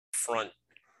front.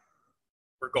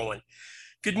 We're going.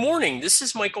 Good morning. This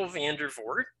is Michael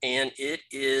Vandervoort, and it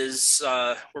is,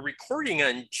 we're recording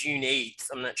on June 8th.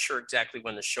 I'm not sure exactly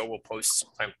when the show will post,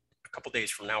 sometime a couple days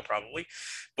from now, probably.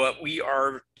 But we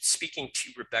are speaking to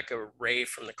Rebecca Ray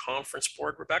from the conference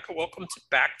board. Rebecca, welcome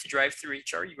back to Drive-Through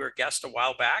HR. You were a guest a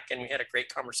while back, and we had a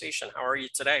great conversation. How are you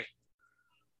today?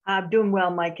 I'm doing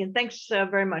well, Mike, and thanks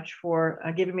very much for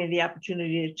giving me the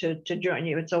opportunity to join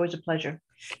you. It's always a pleasure.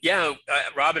 Yeah,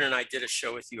 Robin and I did a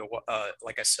show with you,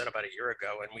 like I said, about a year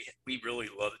ago, and we really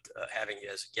loved having you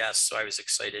as a guest. So I was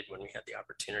excited when we had the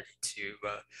opportunity to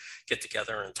get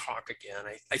together and talk again.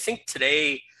 I think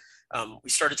today we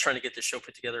started trying to get the show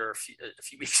put together a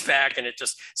few weeks back, and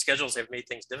schedules have made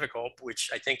things difficult,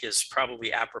 which I think is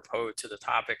probably apropos to the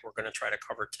topic we're going to try to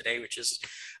cover today, which is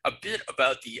a bit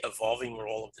about the evolving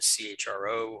role of the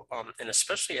CHRO, and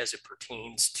especially as it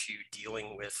pertains to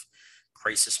dealing with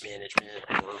crisis management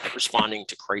or responding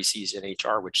to crises in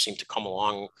HR, which seem to come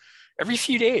along every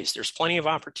few days. There's plenty of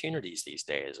opportunities these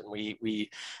days. And we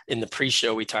in the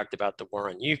pre-show, we talked about the war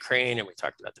on Ukraine, and we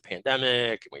talked about the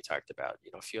pandemic, and we talked about,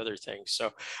 a few other things.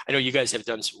 So I know you guys have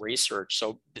done some research.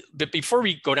 So, but before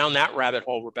we go down that rabbit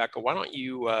hole, Rebecca, why don't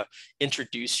you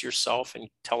introduce yourself and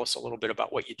tell us a little bit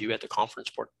about what you do at the conference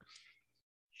board?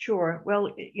 Sure. Well,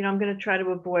 I'm going to try to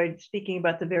avoid speaking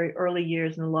about the very early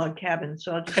years in the log cabin.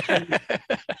 So I'll just tell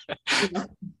you,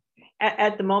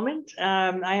 at the moment,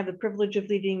 I have the privilege of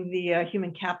leading the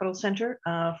Human Capital Center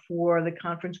for the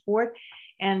conference board.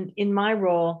 And in my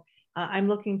role, I'm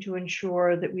looking to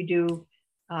ensure that we do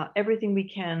everything we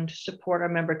can to support our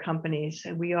member companies.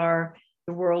 And we are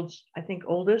the world's, I think,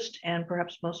 oldest and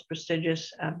perhaps most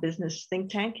prestigious business think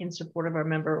tank in support of our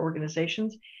member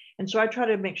organizations. And so I try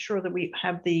to make sure that we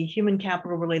have the human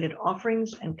capital related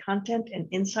offerings and content and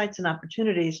insights and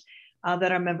opportunities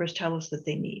that our members tell us that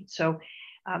they need. So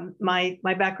my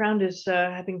background is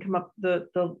having come up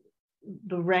the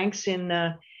ranks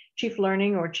in chief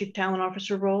learning or chief talent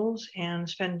officer roles, and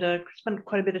spent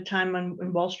quite a bit of time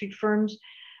in Wall Street firms.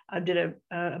 I did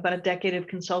about a decade of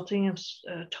consulting.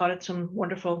 I've taught at some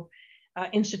wonderful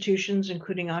institutions,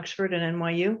 including Oxford and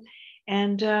NYU.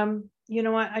 And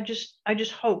I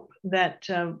just hope that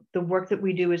the work that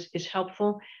we do is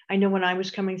helpful. I know when I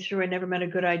was coming through, I never met a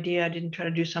good idea I didn't try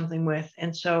to do something with.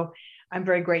 And so I'm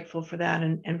very grateful for that,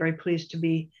 and very pleased to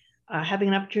be having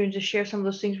an opportunity to share some of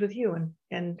those things with you,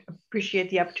 and appreciate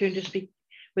the opportunity to speak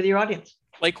with your audience.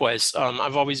 Likewise,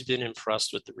 I've always been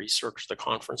impressed with the research the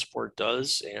conference board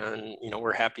does, and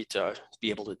we're happy to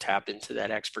be able to tap into that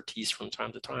expertise from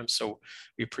time to time. So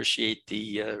we appreciate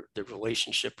the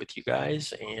relationship with you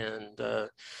guys, and the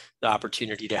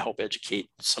opportunity to help educate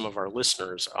some of our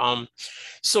listeners.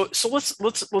 So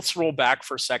let's roll back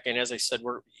for a second. As I said,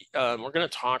 we're going to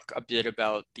talk a bit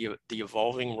about the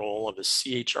evolving role of a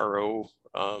CHRO.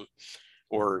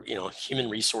 Or human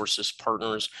resources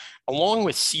partners, along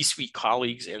with C-suite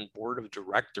colleagues and board of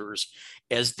directors,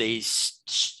 as they,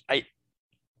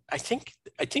 I think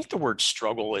the word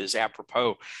struggle is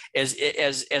apropos, as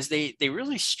they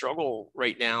really struggle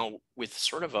right now with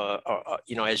sort of a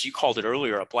as you called it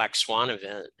earlier, a black swan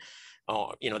event,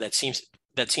 that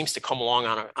seems to come along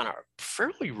on a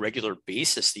fairly regular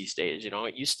basis these days.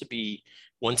 It used to be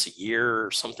once a year or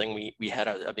something we had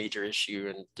a major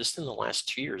issue, and just in the last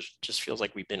 2 years, it just feels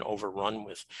like we've been overrun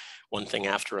with one thing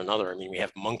after another. I mean, we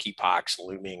have monkeypox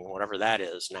looming, whatever that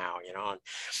is now, And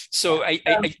so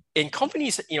and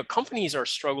companies are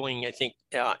struggling, I think,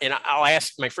 and I'll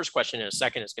ask my first question in a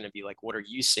second is going to be like, what are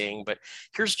you seeing? But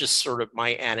here's just sort of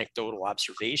my anecdotal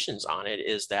observations on it,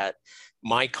 is that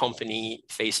my company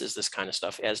faces this kind of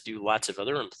stuff, as do lots of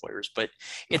other employers, but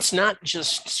it's not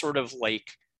just sort of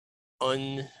like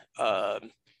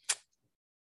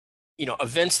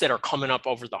events that are coming up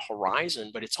over the horizon,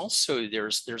 but it's also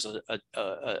there's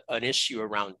an issue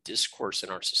around discourse in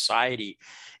our society,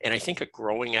 and I think a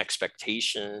growing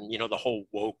expectation, the whole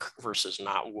woke versus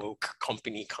not woke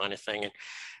company kind of thing.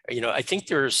 And I think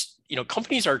there's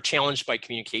companies are challenged by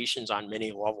communications on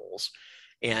many levels.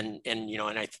 And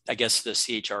I guess the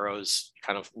CHROs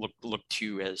kind of look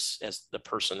to as the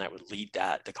person that would lead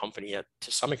the company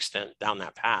to some extent down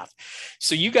that path.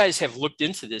 So you guys have looked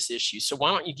into this issue. So why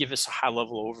don't you give us a high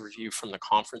level overview from the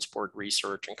conference board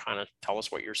research and kind of tell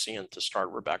us what you're seeing to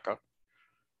start, Rebecca?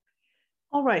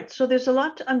 All right, so there's a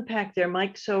lot to unpack there,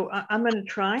 Mike. So I'm going to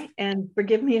try, and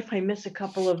forgive me if I miss a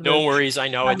couple of. No worries. I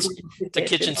know it's a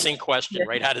kitchen sink question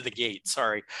right out of the gate.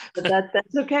 Sorry. But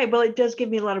that's okay. Well, it does give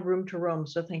me a lot of room to roam,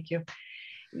 so thank you.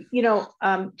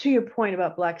 To your point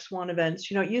about black swan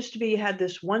events, it used to be you had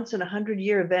this once in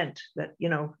 100-year event that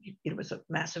it was a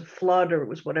massive flood or it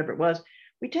was whatever it was.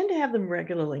 We tend to have them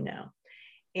regularly now.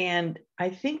 And I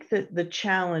think that the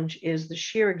challenge is the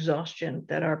sheer exhaustion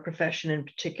that our profession in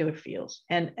particular feels.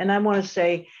 And I want to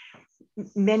say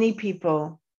many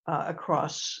people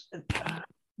across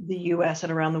the US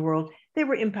and around the world, they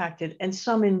were impacted, and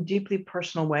some in deeply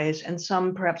personal ways, and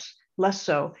some perhaps less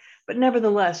so. But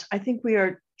nevertheless, I think we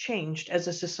are changed as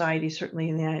a society, certainly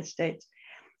in the United States.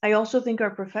 I also think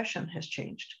our profession has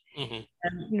changed. Mm-hmm.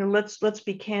 And let's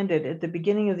be candid. At the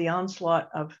beginning of the onslaught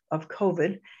of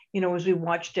COVID, as we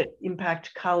watched it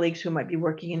impact colleagues who might be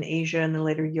working in Asia and then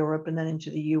later Europe and then into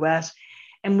the US,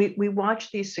 and we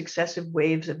watched these successive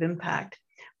waves of impact.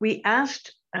 We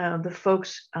asked the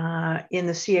folks in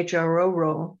the CHRO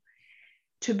role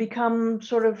to become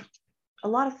sort of a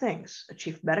lot of things: a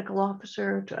chief medical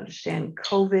officer, to understand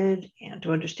COVID and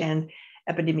to understand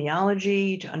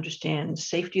epidemiology, to understand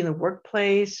safety in the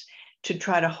workplace, to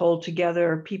try to hold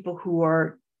together people who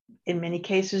are, in many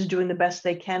cases, doing the best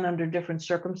they can under different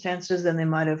circumstances than they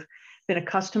might have been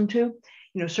accustomed to.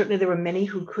 Certainly there were many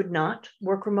who could not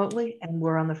work remotely and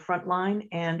were on the front line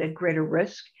and at greater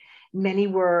risk. Many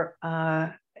were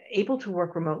able to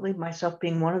work remotely, myself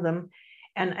being one of them.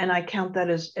 And I count that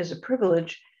as a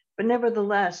privilege, but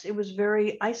nevertheless, it was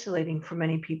very isolating for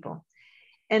many people.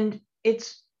 And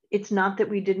it's not that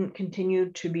we didn't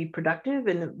continue to be productive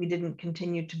and that we didn't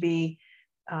continue to be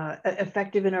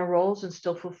effective in our roles and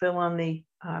still fulfill on the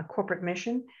corporate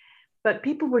mission, but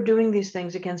people were doing these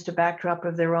things against a backdrop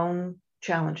of their own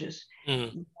challenges,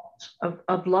 Mm-hmm.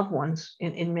 of loved ones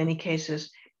in many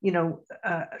cases,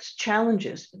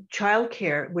 challenges,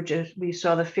 childcare, which is, we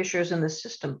saw the fissures in the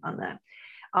system on that.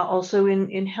 Also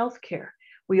in healthcare,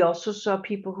 we also saw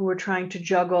people who were trying to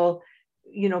juggle,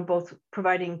 both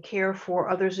providing care for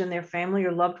others in their family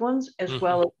or loved ones, as Mm-hmm.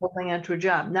 well as holding onto a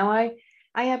job. Now,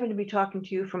 I happen to be talking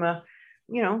to you from a,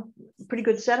 pretty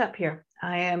good setup here.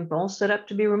 I am all set up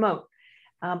to be remote,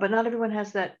 but not everyone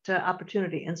has that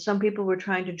opportunity. And some people were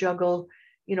trying to juggle,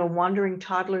 wandering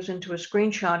toddlers into a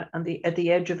screenshot at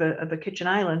the edge of a kitchen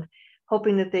island,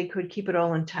 hoping that they could keep it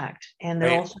all intact. And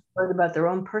they're Right. also worried about their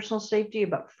own personal safety,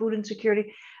 about food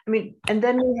insecurity. I mean, and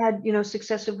then we had,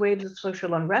 successive waves of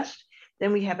social unrest.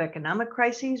 Then we have economic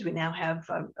crises. We now have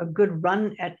a good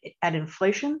run at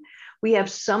inflation. We have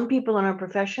some people in our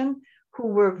profession who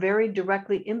were very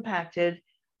directly impacted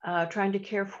trying to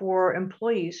care for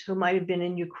employees who might have been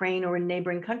in Ukraine or in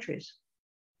neighboring countries.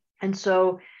 And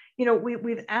so,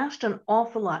 we've asked an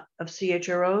awful lot of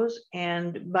CHROs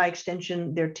and by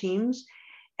extension their teams.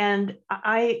 And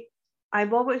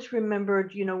I've always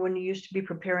remembered, when you used to be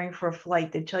preparing for a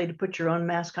flight, they'd tell you to put your own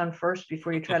mask on first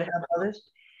before you try to help others.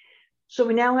 So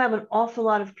we now have an awful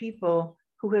lot of people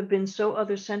who have been so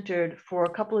other-centered for a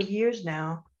couple of years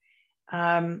now.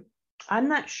 I'm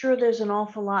not sure there's an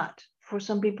awful lot for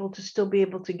some people to still be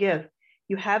able to give.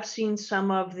 You have seen some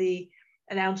of the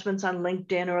announcements on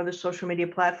LinkedIn or other social media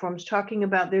platforms talking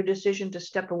about their decision to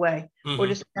step away, or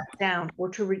to step down, or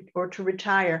to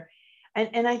retire.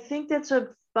 And I think that's a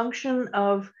function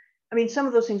of, I mean, some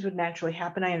of those things would naturally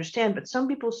happen, I understand, but some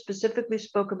people specifically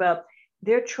spoke about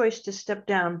their choice to step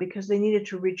down because they needed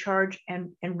to recharge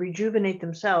and rejuvenate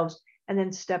themselves and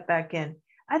then step back in.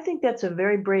 I think that's a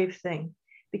very brave thing,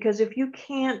 because if you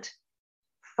can't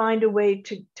find a way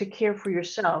to care for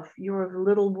yourself, you're of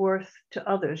little worth to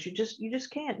others. You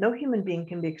just can't. No human being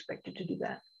can be expected to do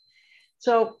that.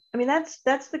 So, I mean, that's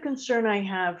the concern I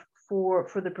have for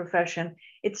the profession.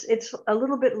 It's a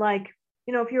little bit like,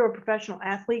 if you're a professional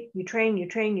athlete, you train,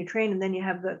 and then you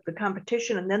have the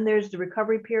competition, and then there's the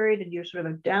recovery period, and you're sort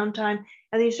of a downtime,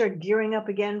 and then you start gearing up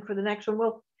again for the next one.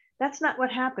 Well, that's not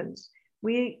what happens.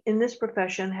 We, in this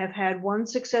profession, have had one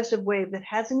successive wave that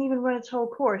hasn't even run its whole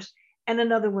course, and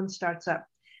another one starts up.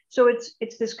 So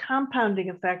it's this compounding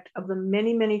effect of the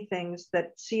many, many things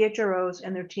that CHROs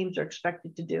and their teams are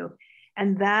expected to do.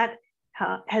 And that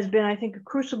has been, I think, a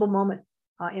crucible moment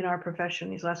in our profession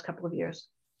these last couple of years.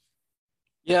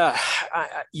 Yeah,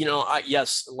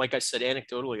 yes, like I said,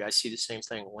 anecdotally, I see the same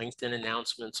thing. LinkedIn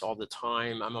announcements all the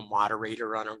time. I'm a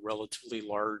moderator on a relatively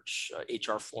large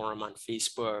HR forum on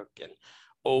Facebook, and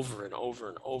over and over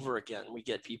and over again, we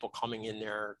get people coming in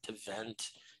there to vent,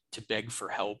 to beg for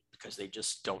help because they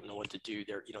just don't know what to do.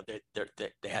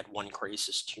 They had one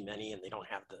crisis too many, and they don't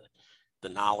have the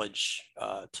knowledge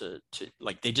to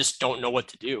like, they just don't know what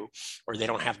to do, or they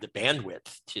don't have the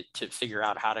bandwidth to figure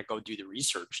out how to go do the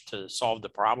research to solve the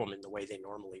problem in the way they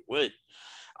normally would.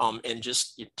 And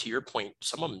just to your point,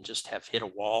 some of them just have hit a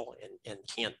wall and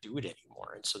can't do it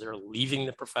anymore. And so they're leaving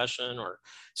the profession or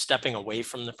stepping away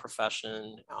from the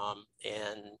profession.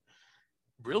 And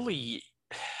really,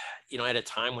 at a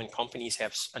time when companies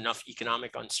have enough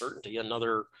economic uncertainty,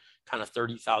 another kind of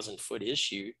 30,000 foot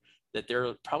issue, that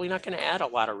they're probably not going to add a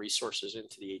lot of resources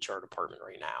into the HR department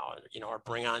right now, or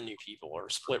bring on new people or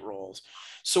split roles.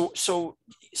 So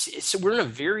we're in a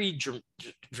very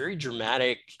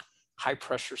dramatic, high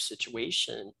pressure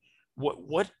situation.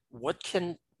 What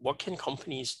can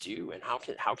companies do, and how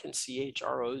can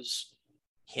CHROs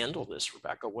handle this,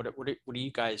 Rebecca? What do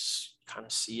you guys kind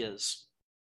of see as,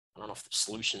 I don't know if the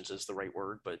solutions is the right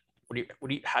word, but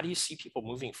how do you see people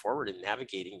moving forward and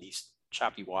navigating these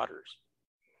choppy waters?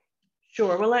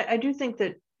 Sure. Well, I do think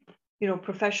that,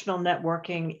 professional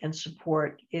networking and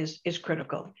support is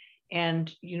critical. And,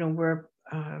 we're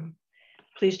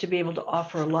pleased to be able to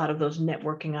offer a lot of those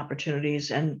networking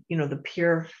opportunities and, the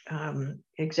peer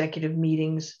executive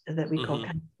meetings that we call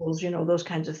councils, those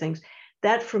kinds of things.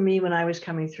 That for me, when I was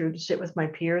coming through to sit with my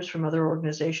peers from other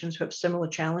organizations who have similar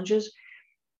challenges,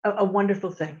 a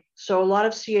wonderful thing. So a lot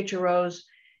of CHROs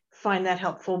find that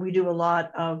helpful. We do a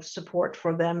lot of support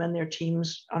for them and their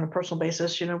teams on a personal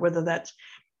basis, whether that's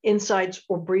insights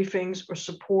or briefings or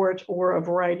support or a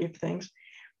variety of things.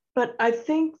 But I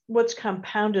think what's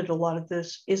compounded a lot of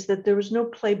this is that there was no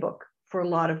playbook for a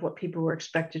lot of what people were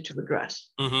expected to address.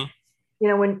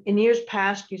 When in years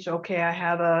past, you say, okay, I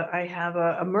have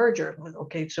a merger.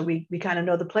 Okay, so we kind of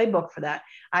know the playbook for that.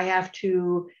 I have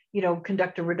to,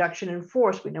 conduct a reduction in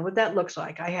force. We know what that looks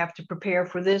like. I have to prepare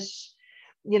for this,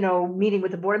 meeting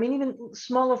with the board. I mean, even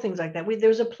smaller things like that.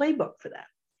 There's a playbook for that.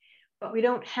 But we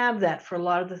don't have that for a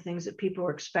lot of the things that people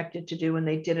are expected to do when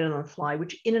they did it on the fly,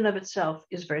 which in and of itself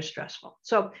is very stressful.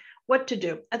 So what to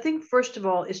do? I think first of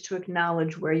all is to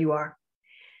acknowledge where you are.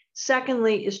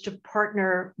 Secondly is to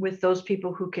partner with those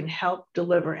people who can help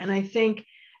deliver. And I think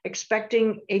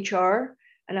expecting HR,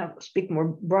 and I'll speak more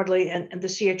broadly, and the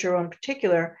CHRO in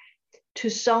particular, to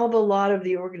solve a lot of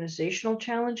the organizational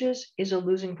challenges is a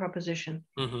losing proposition.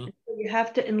 You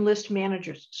have to enlist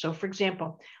managers. So for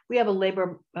example, we have a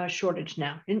labor shortage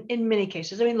now in many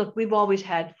cases. I mean, look, we've always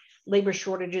had labor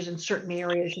shortages in certain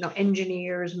areas,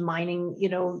 engineers, mining,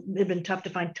 they've been tough to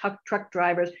find, truck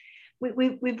drivers.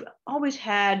 We've always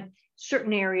had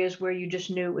certain areas where you just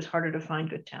knew it was harder to find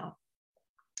good talent.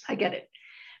 I get it.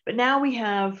 But now we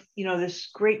have, this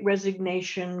great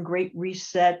resignation, great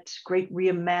reset, great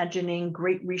reimagining,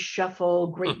 great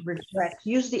reshuffle, great regret.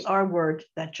 Use the R word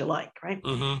that you like, right?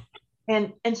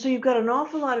 And so you've got an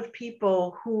awful lot of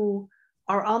people who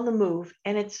are on the move.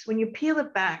 And it's when you peel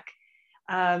it back,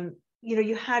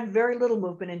 you had very little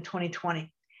movement in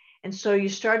 2020. And so you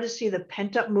start to see the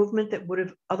pent up movement that would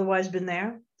have otherwise been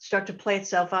there start to play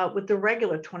itself out with the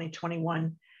regular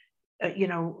 2021,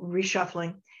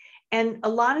 reshuffling. And a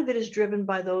lot of it is driven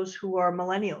by those who are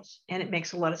millennials. And it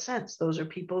makes a lot of sense. Those are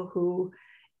people who,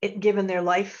 given their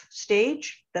life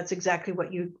stage, that's exactly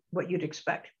what you'd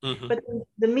expect. But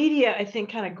the media, I think,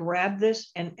 kind of grabbed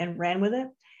this and ran with it.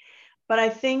 But I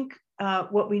think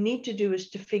what we need to do is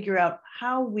to figure out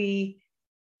how we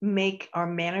make our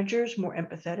managers more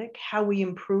empathetic, how we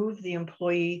improve the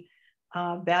employee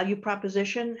value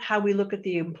proposition, how we look at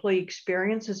the employee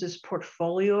experience as this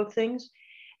portfolio of things.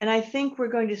 And I think we're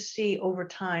going to see over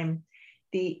time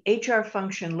the HR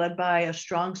function led by a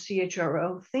strong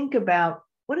CHRO think about,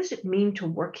 what does it mean to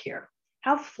work here?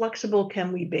 How flexible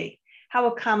can we be? How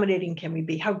accommodating can we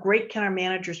be? How great can our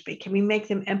managers be? Can we make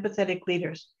them empathetic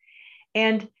leaders?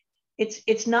 And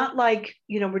it's not like,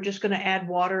 we're just going to add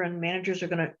water and managers are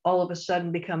going to all of a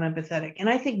sudden become empathetic. And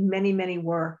I think many, many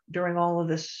were during all of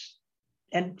this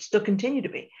and still continue to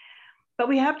be. But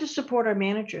we have to support our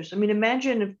managers. I mean,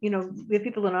 imagine if, we have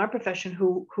people in our profession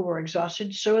who are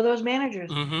exhausted. So are those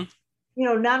managers.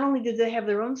 Not only did they have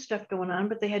their own stuff going on,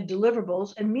 but they had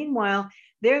deliverables. And meanwhile,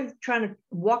 they're trying to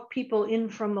walk people in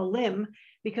from a limb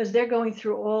because they're going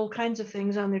through all kinds of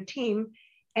things on their team.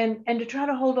 And to try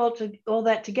to hold all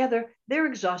that together, they're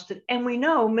exhausted. And we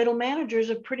know middle managers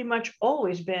have pretty much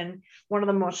always been one of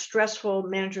the most stressful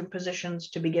management positions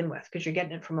to begin with, because you're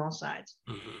getting it from all sides.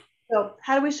 So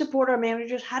how do we support our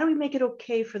managers? How do we make it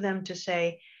okay for them to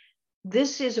say,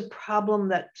 this is a problem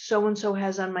that so-and-so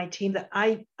has on my team that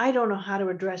I don't know how to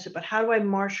address it, but how do I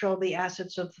marshal the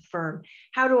assets of the firm?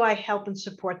 How do I help and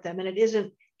support them? And it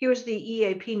isn't, here's the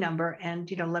EAP number and,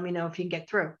 let me know if you can get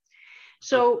through.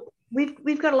 So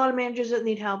we've got a lot of managers that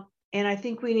need help. And I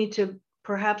think we need to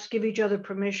perhaps give each other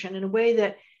permission in a way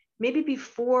that maybe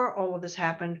before all of this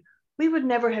happened, we would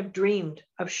never have dreamed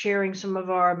of sharing some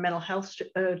of our mental health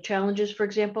challenges, for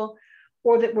example,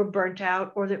 or that we're burnt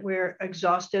out, or that we're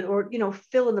exhausted, or,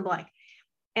 fill in the blank.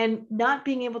 And not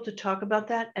being able to talk about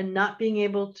that and not being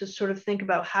able to sort of think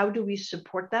about how do we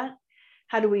support that?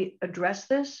 How do we address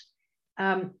this?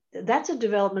 That's a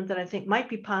development that I think might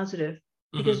be positive,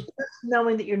 because just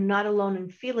knowing that you're not alone in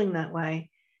feeling that way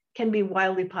can be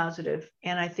wildly positive.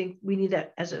 And I think we need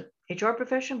that as a HR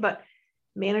profession, but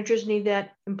managers need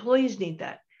that, employees need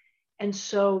that. And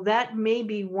so that may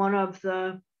be one of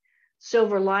the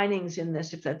silver linings in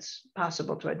this, if that's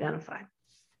possible to identify.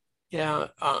 Yeah,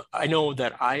 I know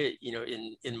that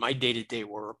in my day-to-day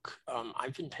work,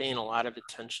 I've been paying a lot of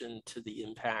attention to the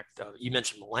impact of, you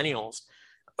mentioned millennials,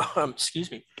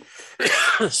 excuse me,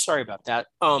 sorry about that.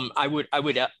 I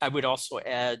would also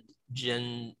add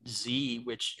Gen Z,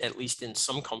 which at least in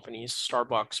some companies,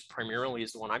 Starbucks primarily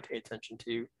is the one I pay attention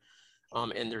to,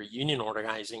 and their union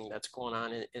organizing that's going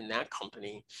on in that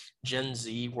company. Gen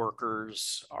Z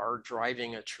workers are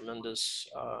driving a tremendous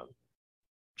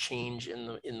change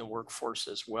in the workforce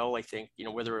as well. I think,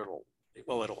 whether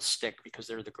it'll stick because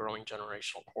they're the growing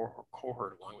generational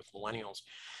cohort along with millennials.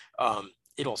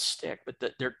 It'll stick, but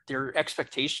their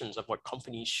expectations of what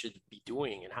companies should be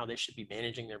doing and how they should be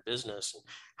managing their business and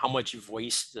how much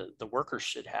voice the workers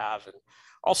should have and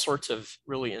all sorts of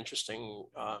really interesting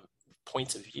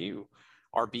points of view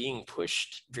are being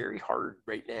pushed very hard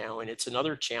right now. And it's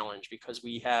another challenge because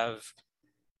we have,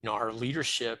 our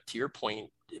leadership, to your point,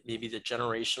 maybe the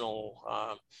generational,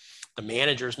 the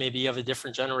managers may be of a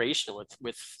different generation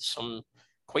with some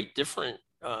quite different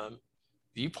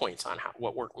viewpoints on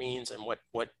what work means and what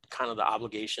kind of the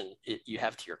obligation you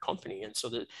have to your company. And so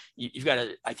that you've got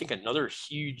I think another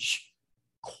huge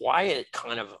quiet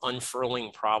kind of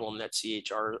unfurling problem that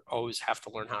CHROs have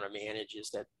to learn how to manage is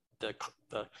that the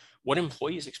what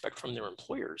employees expect from their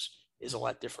employers is a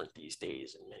lot different these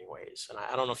days in many ways. And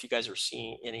I don't know if you guys are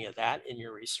seeing any of that in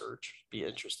your research. Be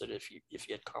interested if you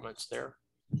had comments there.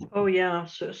 Oh yeah,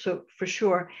 so for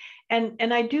sure.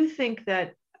 And I do think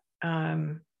that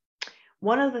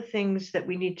one of the things that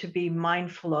we need to be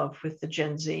mindful of with the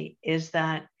Gen Z is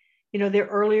that, they're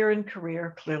earlier in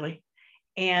career, clearly,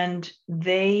 and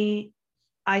they,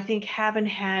 I think, haven't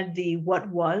had the what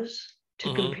was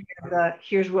to compare the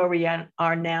here's where we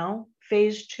are now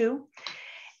phase two.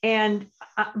 And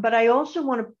but I also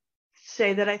want to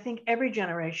say that I think every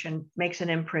generation makes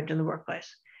an imprint in the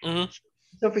workplace.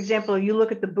 So for example, you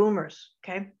look at the boomers,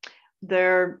 okay?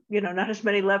 There, not as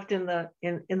many left in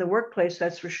the workplace,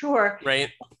 that's for sure. Right.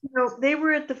 They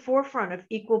were at the forefront of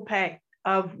equal pay,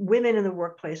 of women in the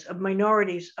workplace, of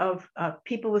minorities, of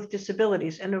people with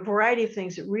disabilities, and a variety of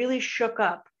things that really shook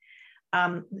up.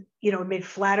 Made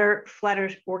flatter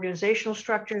organizational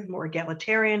structures, more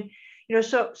egalitarian.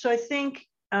 So I think,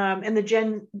 and the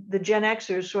Gen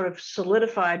Xers sort of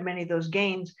solidified many of those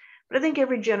gains. But I think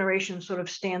every generation sort of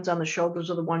stands on the shoulders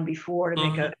of the one before to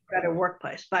make a better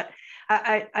workplace. But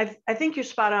I think you're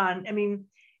spot on. I mean,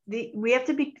 we have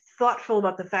to be thoughtful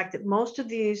about the fact that most of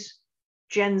these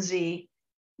Gen Z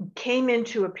came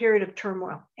into a period of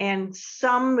turmoil, and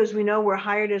some, as we know, were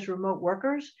hired as remote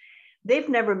workers. They've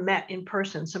never met in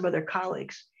person some of their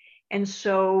colleagues. And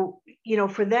so,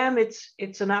 for them,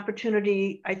 it's an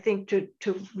opportunity, I think, to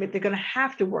they're going to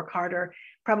have to work harder,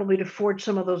 probably to forge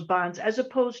some of those bonds, as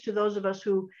opposed to those of us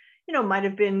who, might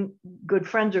have been good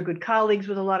friends or good colleagues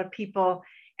with a lot of people.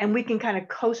 And we can kind of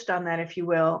coast on that, if you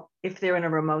will, if they're in a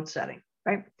remote setting,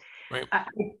 right? Right.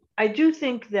 I do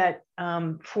think that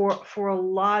for a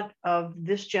lot of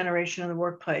this generation in the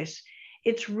workplace,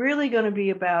 it's really going to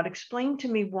be about explain to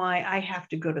me why I have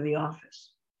to go to the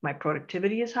office. My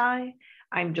productivity is high.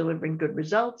 I'm delivering good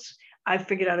results. I've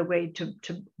figured out a way to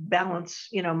balance,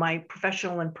 my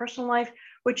professional and personal life,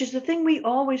 which is the thing we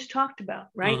always talked about,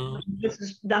 right? This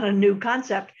is not a new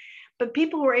concept, but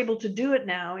people were able to do it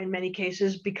now in many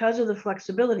cases because of the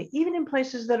flexibility, even in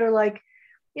places that are like,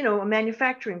 a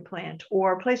manufacturing plant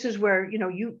or places where,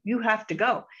 you have to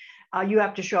go. You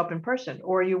have to show up in person,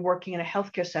 or you're working in a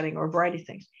healthcare setting, or a variety of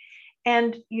things.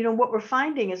 And, what we're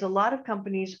finding is a lot of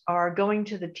companies are going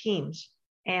to the teams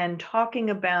and talking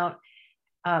about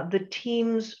the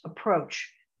team's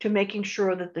approach to making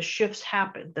sure that the shifts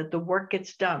happen, that the work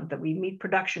gets done, that we meet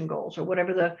production goals, or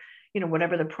whatever the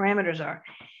parameters are.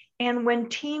 And when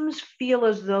teams feel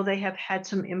as though they have had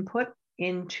some input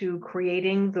into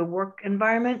creating the work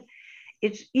environment,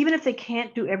 it's, even if they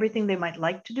can't do everything they might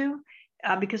like to do,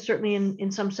 because certainly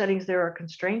in some settings there are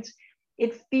constraints,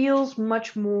 it feels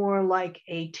much more like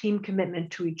a team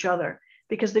commitment to each other,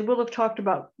 because they will have talked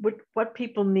about what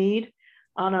people need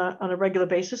on a regular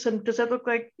basis. And does that look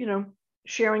like,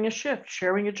 sharing a shift,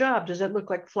 sharing a job? Does that look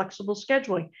like flexible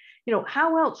scheduling?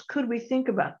 How else could we think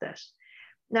about this?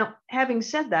 Now, having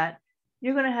said that,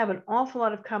 you're going to have an awful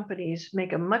lot of companies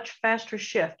make a much faster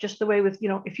shift, just the way with,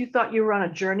 if you thought you were on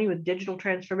a journey with digital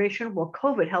transformation, well,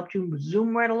 COVID helped you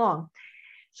zoom right along.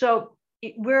 So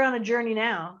we're on a journey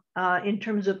now in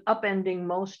terms of upending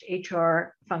most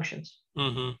HR functions.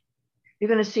 You're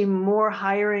going to see more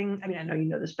hiring. I mean, I know you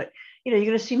know this, but you're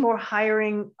going to see more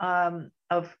hiring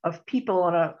of people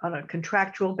on a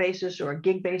contractual basis or a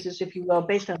gig basis, if you will,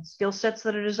 based on skill sets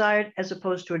that are desired, as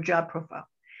opposed to a job profile.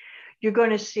 You're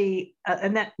going to see,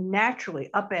 and that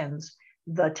naturally upends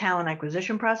the talent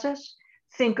acquisition process.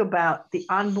 Think about the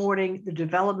onboarding, the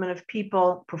development of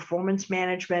people, performance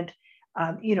management,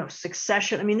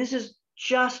 succession. I mean, this is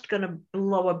just going to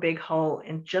blow a big hole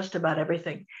in just about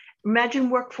everything. Imagine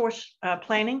workforce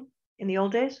planning in the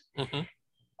old days. Mm-hmm.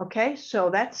 Okay, so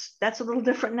that's a little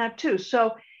different now too.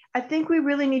 So I think we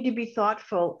really need to be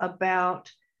thoughtful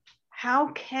about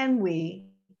how can we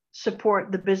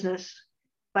support the business,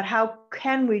 but how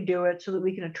can we do it so that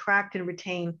we can attract and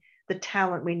retain the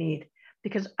talent we need?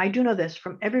 Because I do know this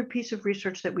from every piece of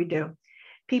research that we do.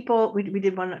 People, we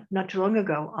did one not too long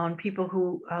ago on people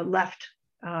who left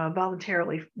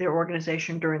voluntarily their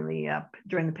organization during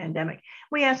the pandemic.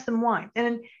 We asked them why,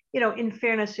 and in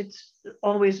fairness, it's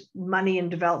always money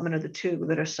and development are the two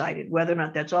that are cited. Whether or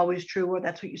not that's always true or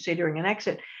that's what you say during an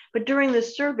exit, but during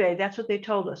this survey, that's what they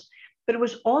told us. But it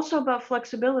was also about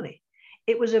flexibility.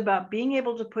 It was about being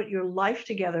able to put your life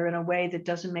together in a way that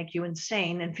doesn't make you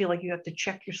insane and feel like you have to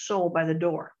check your soul by the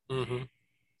door. Mm-hmm.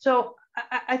 So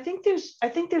I think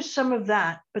there's some of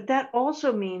that, but that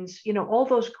also means, all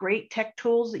those great tech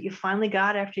tools that you finally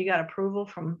got after you got approval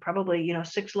from probably,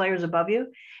 6 layers above you,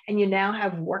 and you now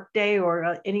have Workday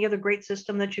or any other great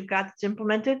system that you've got that's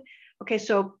implemented. Okay,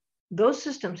 so those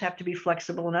systems have to be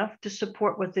flexible enough to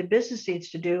support what the business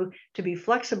needs to do to be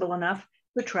flexible enough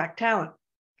to attract talent.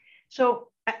 So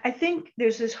I think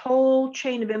there's this whole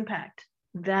chain of impact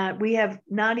that we have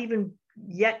not even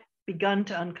yet begun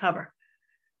to uncover.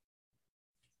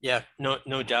 Yeah,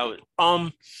 no doubt.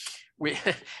 We,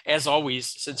 as always,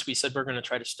 since we said we're going to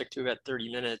try to stick to about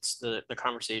 30 minutes, the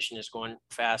conversation is going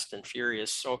fast and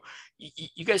furious. So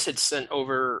you guys had sent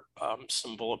over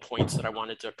some bullet points that I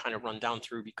wanted to kind of run down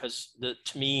through, because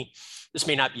to me, this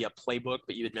may not be a playbook,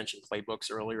 but you had mentioned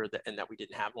playbooks earlier and that we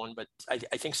didn't have one. But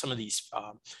I think some of these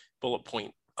bullet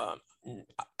point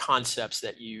concepts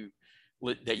that you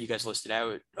guys listed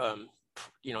out,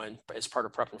 and as part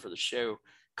of prepping for the show,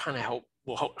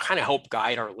 will help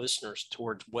guide our listeners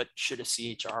towards what should a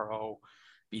CHRO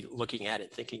be looking at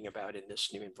and thinking about in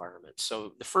this new environment.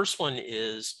 So the first one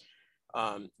is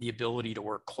the ability to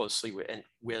work closely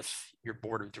with your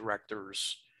board of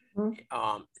directors.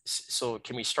 Mm-hmm. So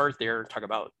can we start there and talk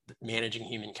about managing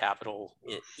human capital,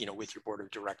 with your board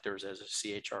of directors as a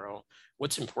CHRO?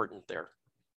 What's important there?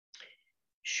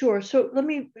 Sure. So let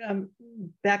me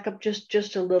back up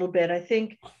just a little bit. I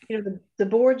think the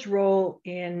board's role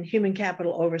in human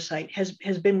capital oversight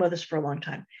has been with us for a long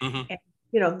time. Mm-hmm.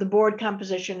 And the board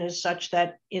composition is such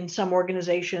that in some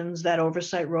organizations that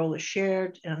oversight role is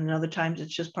shared, and in other times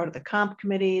it's just part of the comp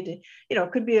committee.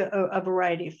 It could be a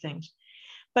variety of things.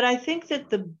 But I think that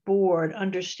the board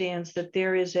understands that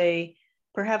there is a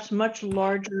perhaps much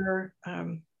larger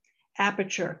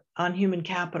aperture on human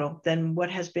capital than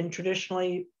what has been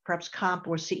traditionally perhaps comp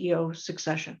or CEO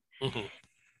succession. Mm-hmm.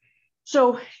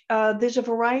 So there's a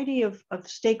variety of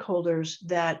stakeholders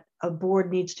that a board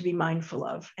needs to be mindful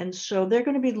of. And so they're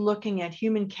going to be looking at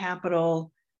human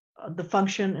capital, the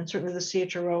function, and certainly the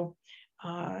CHRO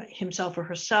himself or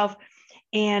herself.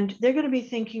 And they're going to be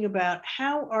thinking about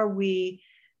how are we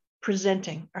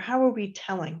presenting or how are we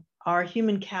telling our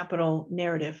human capital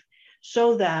narrative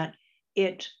so that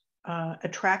it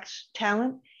attracts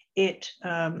talent, it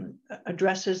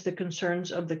addresses the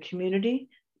concerns of the community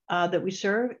that we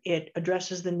serve, it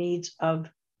addresses the needs of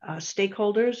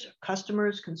stakeholders,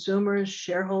 customers, consumers,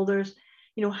 shareholders.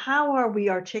 How are we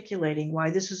articulating why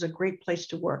this is a great place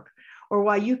to work, or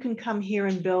why you can come here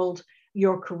and build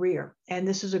your career, and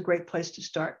this is a great place to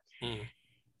start. Mm.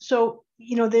 So,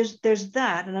 there's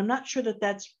that, and I'm not sure that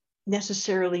that's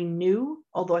necessarily new,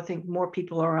 although I think more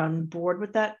people are on board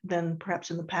with that than perhaps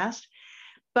in the past.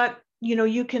 But,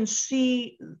 you can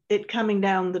see it coming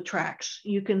down the tracks.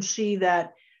 You can see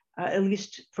that, at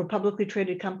least for publicly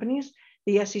traded companies,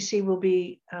 the SEC will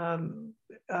be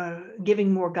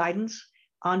giving more guidance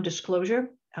on disclosure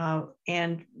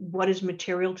and what is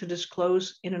material to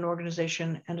disclose in an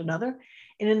organization and another.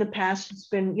 And in the past, it's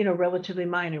been, relatively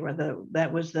minor, whether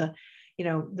that was the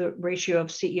ratio of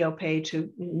CEO pay to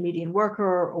median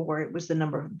worker, or it was the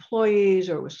number of employees,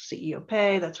 or it was CEO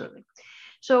pay, that sort of thing.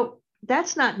 So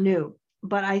that's not new,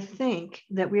 but I think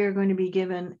that we are going to be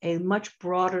given a much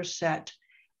broader set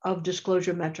of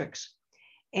disclosure metrics.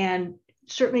 And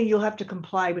certainly you'll have to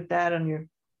comply with that on your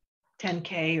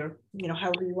 10K or,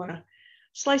 however you want to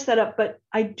slice that up. But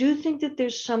I do think that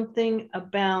there's something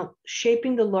about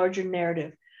shaping the larger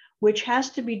narrative which has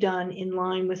to be done in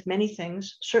line with many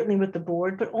things, certainly with the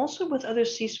board, but also with other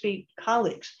C-suite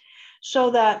colleagues, so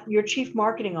that your chief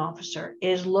marketing officer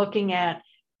is looking at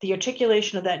the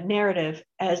articulation of that narrative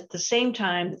at the same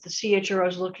time that the CHRO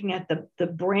is looking at the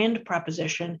brand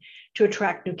proposition to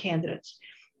attract new candidates.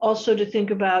 Also to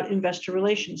think about investor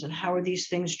relations and how are these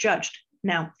things judged.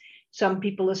 Now, some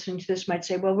people listening to this might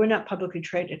say, well, we're not publicly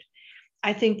traded.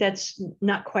 I think that's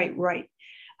not quite right.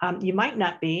 You might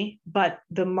not be, but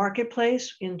the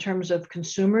marketplace in terms of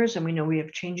consumers, and we know we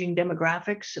have changing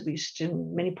demographics, at least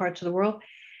in many parts of the world.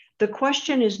 The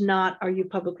question is not, are you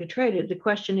publicly traded? The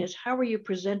question is, how are you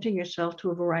presenting yourself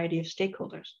to a variety of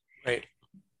stakeholders? Right.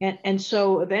 And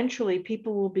so eventually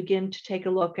people will begin to take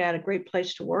a look at a great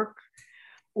place to work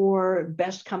or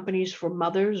best companies for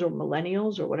mothers or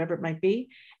millennials or whatever it might be.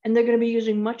 And they're going to be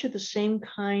using much of the same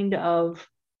kind of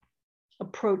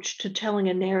approach to telling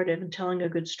a narrative and telling a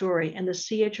good story. And the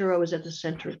CHRO is at the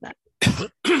center of that.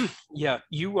 Yeah,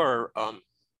 you're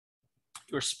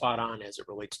spot on as it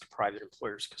relates to private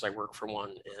employers, because I work for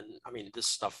one. And I mean, this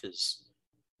stuff is,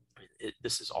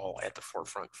 this is all at the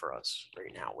forefront for us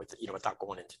right now with, without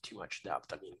going into too much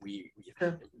depth. I mean, we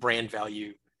Sure. Brand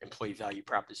value, employee value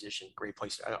proposition, great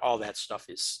place, all that stuff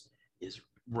is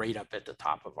right up at the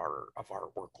top of our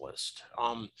work list.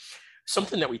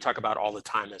 Something that we talk about all the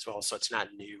time as well, so it's not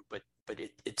new, but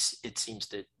it seems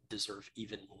to deserve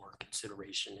even more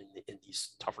consideration in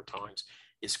these tougher times,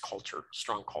 is culture,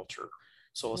 strong culture.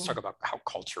 So let's talk about how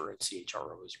culture and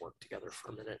CHROs work together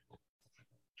for a minute.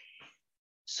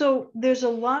 So there's a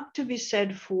lot to be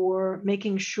said for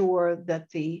making sure that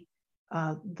the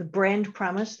brand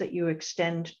promise that you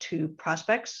extend to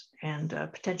prospects and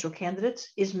potential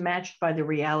candidates is matched by the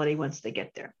reality once they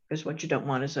get there. Because what you don't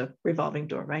want is a revolving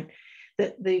door, right?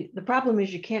 The problem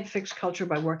is you can't fix culture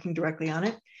by working directly on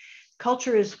it.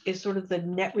 Culture is sort of the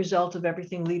net result of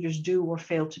everything leaders do or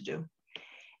fail to do.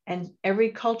 And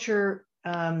every culture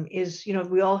is,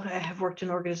 we all have worked in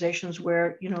organizations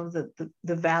where,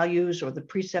 the values or the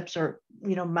precepts are,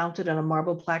 mounted on a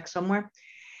marble plaque somewhere.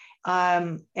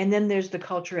 And then there's the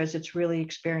culture as it's really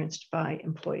experienced by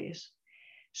employees.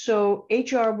 So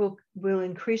HR will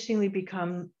increasingly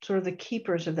become sort of the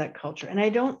keepers of that culture. And I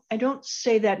don't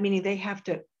say that meaning they have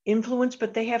to influence,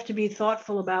 but they have to be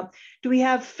thoughtful about, do we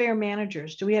have fair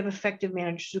managers? Do we have effective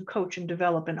managers who coach and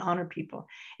develop and honor people?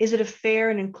 Is it a fair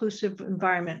and inclusive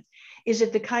environment? Is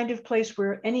it the kind of place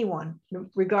where anyone,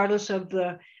 regardless of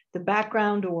the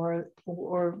background or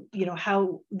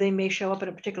how they may show up in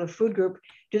a particular food group,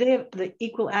 do they have the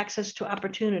equal access to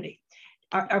opportunity?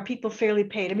 Are people fairly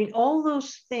paid? I mean, all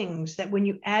those things that when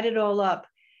you add it all up,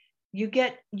 you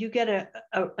get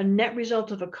a net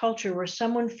result of a culture where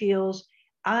someone feels,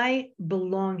 I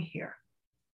belong here.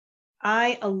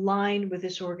 I align with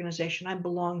this organization. I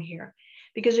belong here.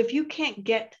 Because if you can't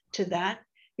get to that,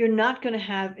 you're not going to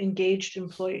have engaged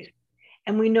employees.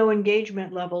 And we know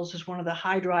engagement levels is one of the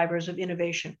high drivers of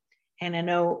innovation. And I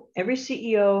know every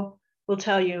CEO will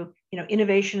tell you,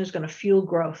 innovation is going to fuel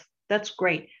growth. That's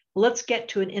great. Let's get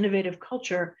to an innovative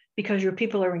culture because your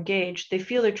people are engaged. They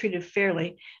feel they're treated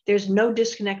fairly. There's no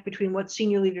disconnect between what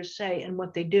senior leaders say and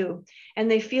what they do. And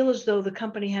they feel as though the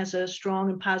company has a strong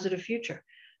and positive future.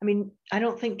 I mean, I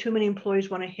don't think too many employees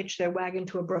want to hitch their wagon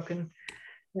to a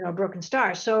broken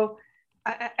star. So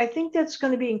I think that's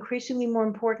going to be increasingly more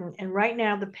important. And right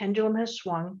now, the pendulum has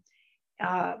swung.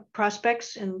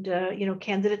 Prospects and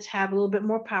candidates have a little bit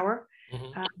more power.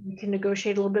 Mm-hmm. You can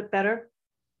negotiate a little bit better.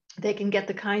 They can get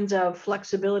the kinds of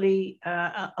flexibility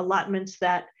allotments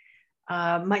that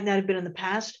might not have been in the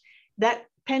past. That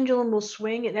pendulum will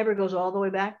swing. It never goes all the way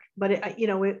back, but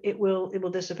it will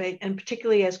dissipate. And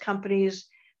particularly as companies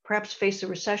perhaps face a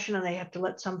recession and they have to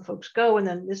let some folks go, and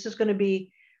then this is going to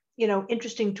be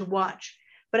interesting to watch.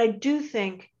 But I do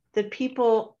think that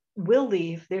people will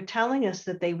leave. They're telling us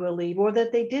that they will leave or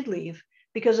that they did leave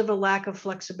because of a lack of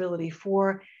flexibility,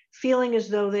 for feeling as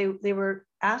though they were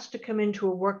asked to come into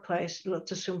a workplace.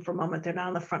 Let's assume for a moment they're not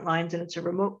on the front lines and it's a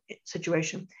remote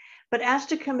situation, but asked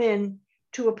to come in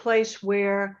to a place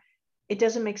where it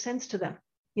doesn't make sense to them.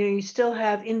 You still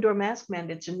have indoor mask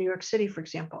mandates in New York City, for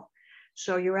example.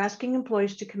 So you're asking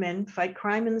employees to come in, fight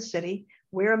crime in the city,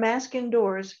 wear a mask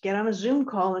indoors, get on a Zoom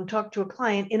call and talk to a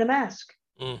client in a mask.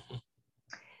 Mm-hmm.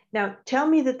 Now, tell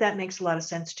me that makes a lot of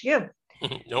sense to you.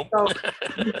 Nope. So,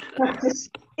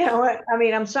 I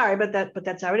mean, I'm sorry, but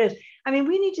that's how it is. I mean,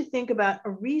 we need to think about a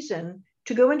reason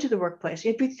to go into the workplace.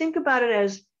 If we think about it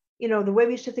as, the way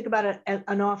we used to think about it as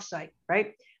an offsite,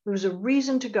 right? There was a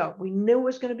reason to go. We knew it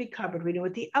was going to be covered. We knew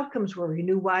what the outcomes were. We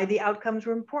knew why the outcomes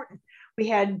were important. We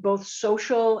had both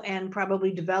social and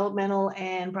probably developmental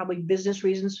and probably business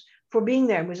reasons for being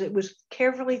there. It was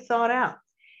carefully thought out.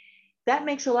 That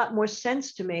makes a lot more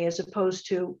sense to me as opposed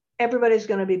to everybody's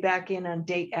going to be back in on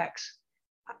date X.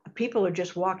 People are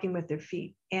just walking with their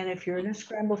feet. And if you're in a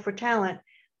scramble for talent,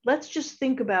 let's just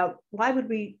think about why would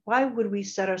we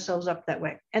set ourselves up that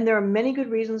way? And there are many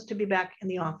good reasons to be back in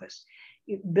the office.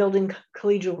 Building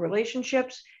collegial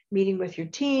relationships, meeting with your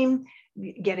team,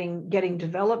 getting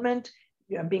development,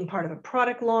 being part of a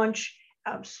product launch,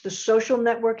 the social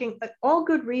networking, all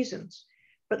good reasons.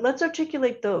 But let's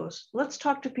articulate those. Let's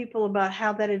talk to people about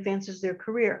how that advances their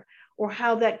career or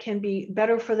how that can be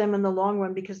better for them in the long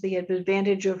run because they have the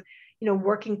advantage of,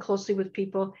 working closely with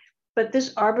people. But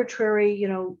this arbitrary,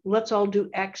 let's all do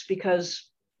X because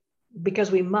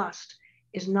we must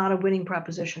is not a winning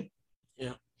proposition.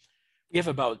 Yeah. We have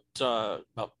about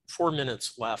 4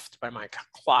 minutes left by my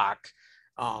clock.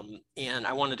 And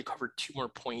I wanted to cover 2 more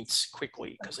points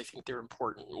quickly because I think they're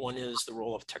important. One is the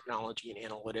role of technology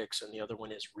and analytics, and the other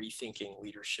one is rethinking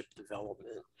leadership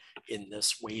development in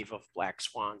this wave of black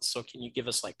swans. So can you give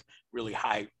us like really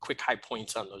quick high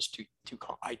points on those two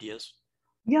ideas?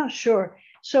 Yeah, sure.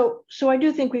 So I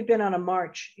do think we've been on a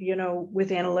march,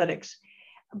 with analytics,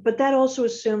 but that also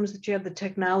assumes that you have the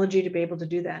technology to be able to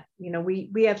do that.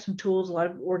 We have some tools, a lot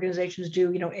of organizations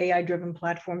do, AI-driven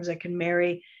platforms that can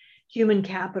marry human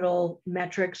capital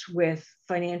metrics with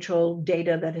financial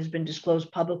data that has been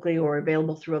disclosed publicly or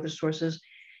available through other sources.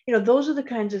 Those are the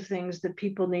kinds of things that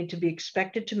people need to be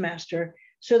expected to master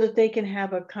so that they can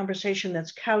have a conversation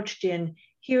that's couched in,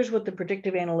 here's what the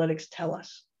predictive analytics tell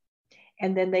us.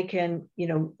 And then they can,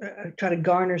 try to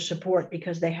garner support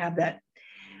because they have that.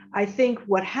 I think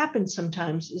what happens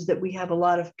sometimes is that we have a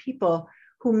lot of people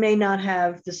who may not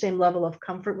have the same level of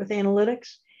comfort with analytics.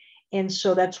 And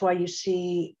so that's why you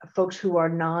see folks who are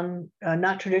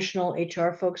not traditional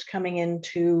HR folks coming in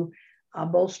to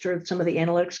bolster some of the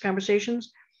analytics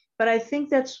conversations. But I think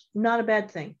that's not a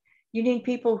bad thing. You need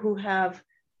people who have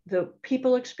the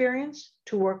people experience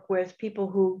to work with people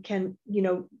who can,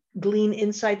 glean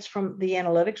insights from the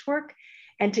analytics work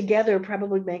and together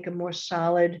probably make a more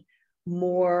solid,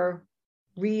 more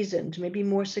reasoned, maybe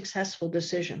more successful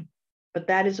decision. But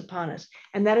that is upon us.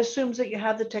 And that assumes that you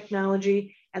have the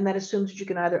technology, and that assumes that you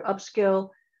can either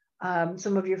upskill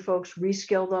some of your folks,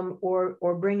 reskill them,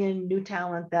 or bring in new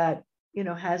talent that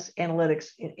has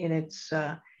analytics in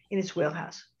its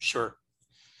wheelhouse. Sure.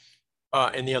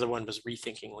 And the other one was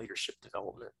rethinking leadership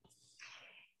development.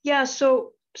 Yeah.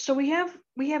 So we have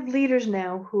leaders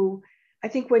now who I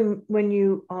think when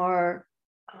you are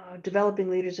developing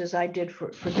leaders, as I did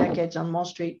for decades on Wall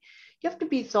Street, you have to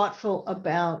be thoughtful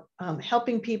about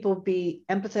helping people be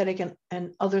empathetic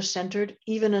and other-centered,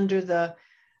 even under the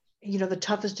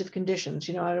toughest of conditions.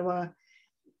 I don't want to,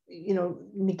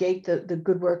 negate the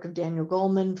good work of Daniel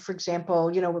Goleman, for example,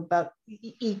 about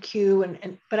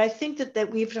EQ. But I think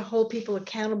that we have to hold people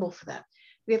accountable for that.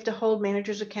 We have to hold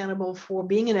managers accountable for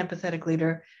being an empathetic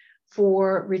leader,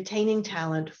 for retaining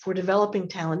talent, for developing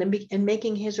talent, and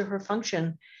making his or her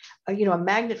function, a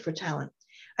magnet for talent.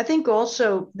 I think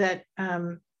also that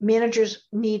managers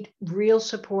need real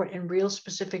support and real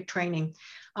specific training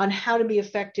on how to be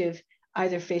effective,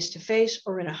 either face-to-face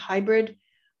or in a hybrid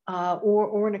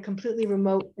or in a completely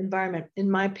remote environment. In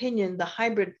my opinion, the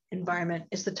hybrid environment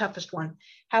is the toughest one.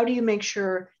 How do you make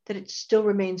sure that it still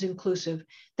remains inclusive,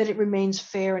 that it remains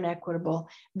fair and equitable,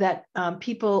 that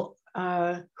people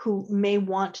who may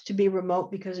want to be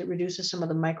remote because it reduces some of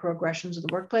the microaggressions of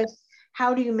the workplace,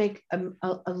 how do you make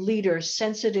a leader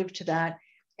sensitive to that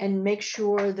and make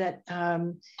sure that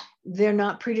they're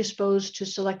not predisposed to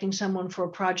selecting someone for a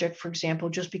project, for example,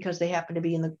 just because they happen to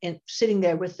be sitting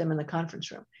there with them in the conference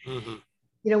room?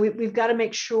 Mm-hmm. We've got to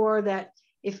make sure that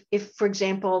if, for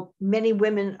example, many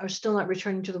women are still not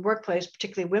returning to the workplace,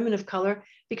 particularly women of color,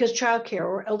 because childcare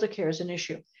or elder care is an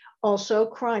issue. Also,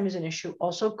 crime is an issue.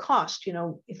 Also, cost.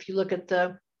 If you look at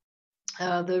the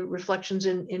reflections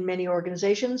in many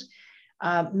organizations,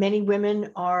 many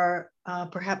women are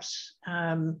perhaps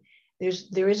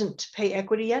there isn't pay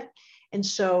equity yet, and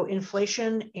so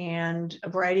inflation and a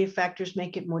variety of factors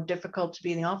make it more difficult to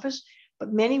be in the office.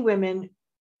 But many women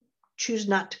choose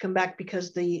not to come back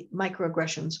because the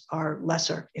microaggressions are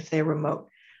lesser if they're remote.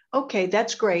 Okay,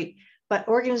 that's great, but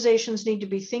organizations need to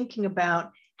be thinking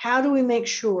about how do we make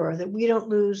sure that we don't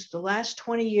lose the last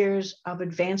 20 years of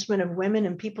advancement of women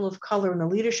and people of color in the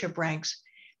leadership ranks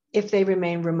if they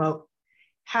remain remote.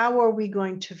 How are we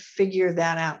going to figure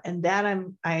that out? And that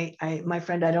my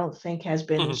friend, I don't think has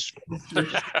been.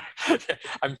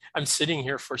 I'm sitting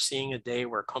here foreseeing a day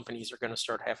where companies are going to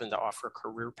start having to offer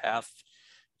career path,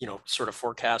 sort of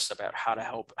forecasts about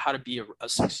how to be a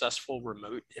successful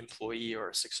remote employee or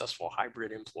a successful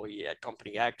hybrid employee at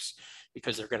company X,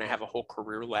 because they're going to have a whole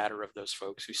career ladder of those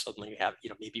folks who suddenly have,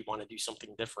 maybe want to do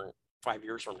something different 5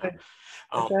 years from now.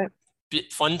 That's right.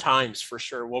 Fun times for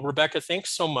sure. Well, Rebecca,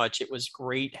 thanks so much. It was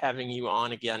great having you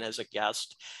on again as a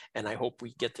guest, and I hope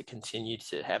we get to continue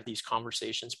to have these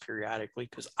conversations periodically,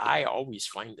 because I always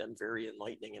find them very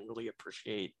enlightening and really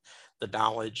appreciate the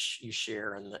knowledge you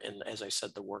share and as I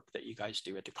said, the work that you guys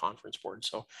do at the conference board.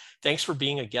 So thanks for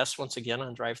being a guest once again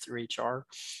on Drive Through HR.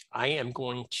 I am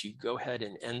going to go ahead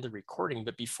and end the recording,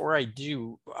 but before I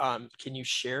do, can you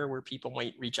share where people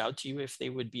might reach out to you if they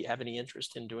would have any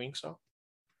interest in doing so?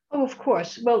 Oh, of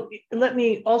course. Well, let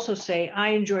me also say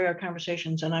I enjoy our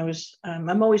conversations, and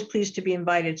I'm always pleased to be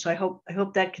invited. So I hope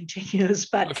that continues.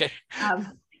 But okay.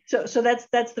 So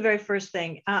that's the very first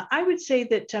thing. I would say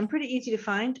that I'm pretty easy to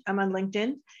find. I'm on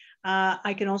LinkedIn.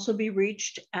 I can also be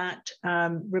reached at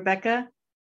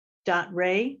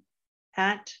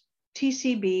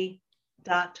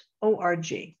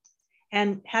rebecca.ray@tcb.org.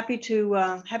 And happy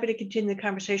to continue the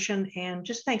conversation. And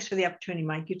just thanks for the opportunity,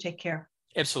 Mike. You take care.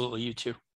 Absolutely. You too.